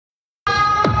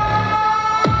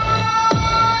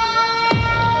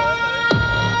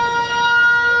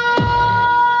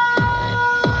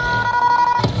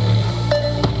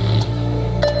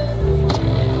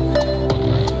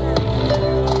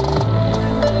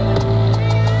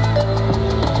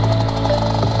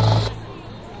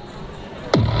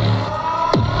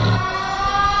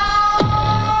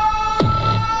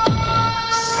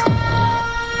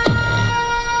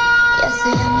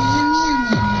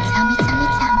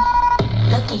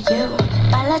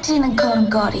빨라지는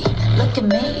걸음걸이 Look at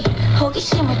me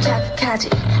호기심을 자극하지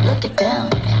Look at them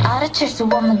알아챌 수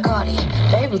없는 거리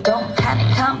Baby don't panic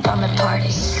I'm from the party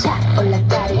자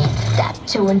올라가리 딱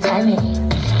좋은 타이밍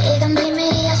이건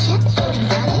비밀이야 shit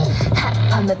우리만의 Hot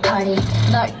on the party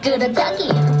널 끌어당기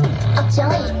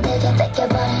억정이 내게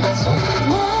뺏겨버린 아침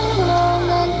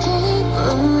몽롱한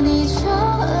기분이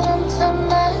좋은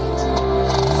tonight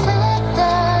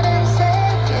색다른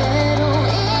세계로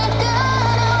이끌어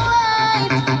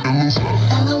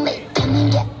Follow me come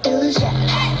and get illusion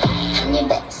한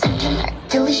입에 삼켜 날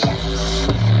delicious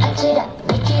아찔한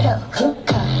미끼로 hook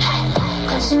up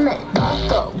관심을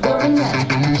먹고 고르는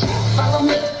Follow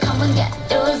me come and get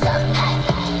illusion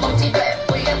모티브를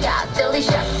불려가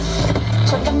delicious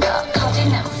점점 더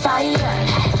커지는 fire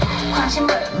관심을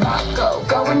먹고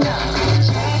고르는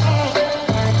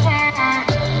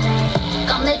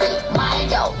겁내지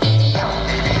말고 이리 와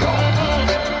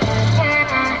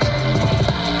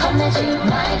겁내지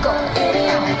말고 이리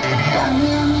와 Tell me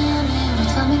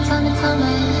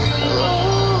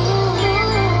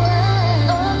넌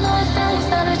너의 face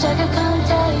자극하는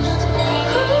taste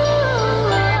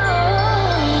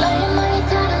너의 말이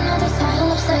달아나도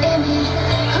소용없어 이미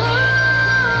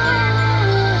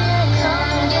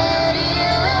Come get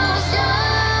illusion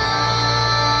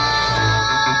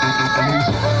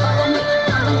Follow me,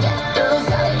 come and get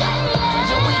illusion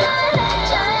유일한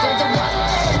짝들도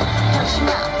현실만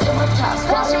좀부터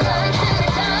swallow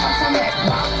환상을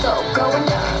먹고 going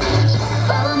down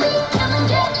Follow me, come and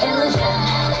get illusion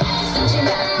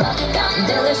순진한 먹잇감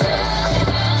delicious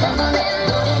단번에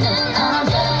노리는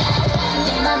언제 네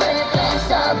맘을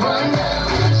뺏어본다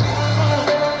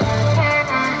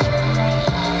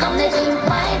겁내지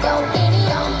말고 이리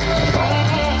와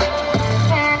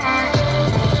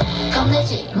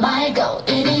겁내지 말고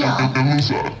이리 와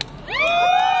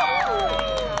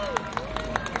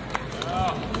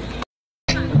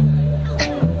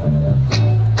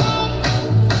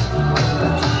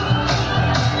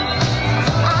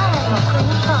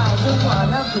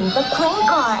the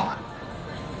Queencard.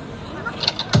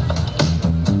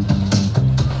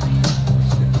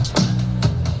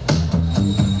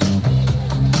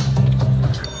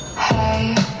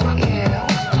 Hey you,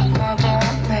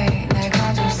 about me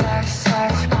내가 좀 쌀쌀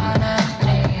반하니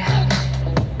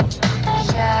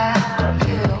Yeah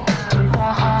you,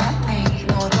 원하니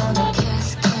너도 내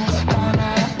kiss kiss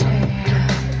원하니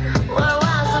월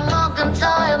와서 목금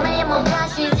토요일 몸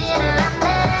가시지를 않네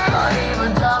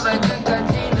머리부터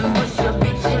발끝까지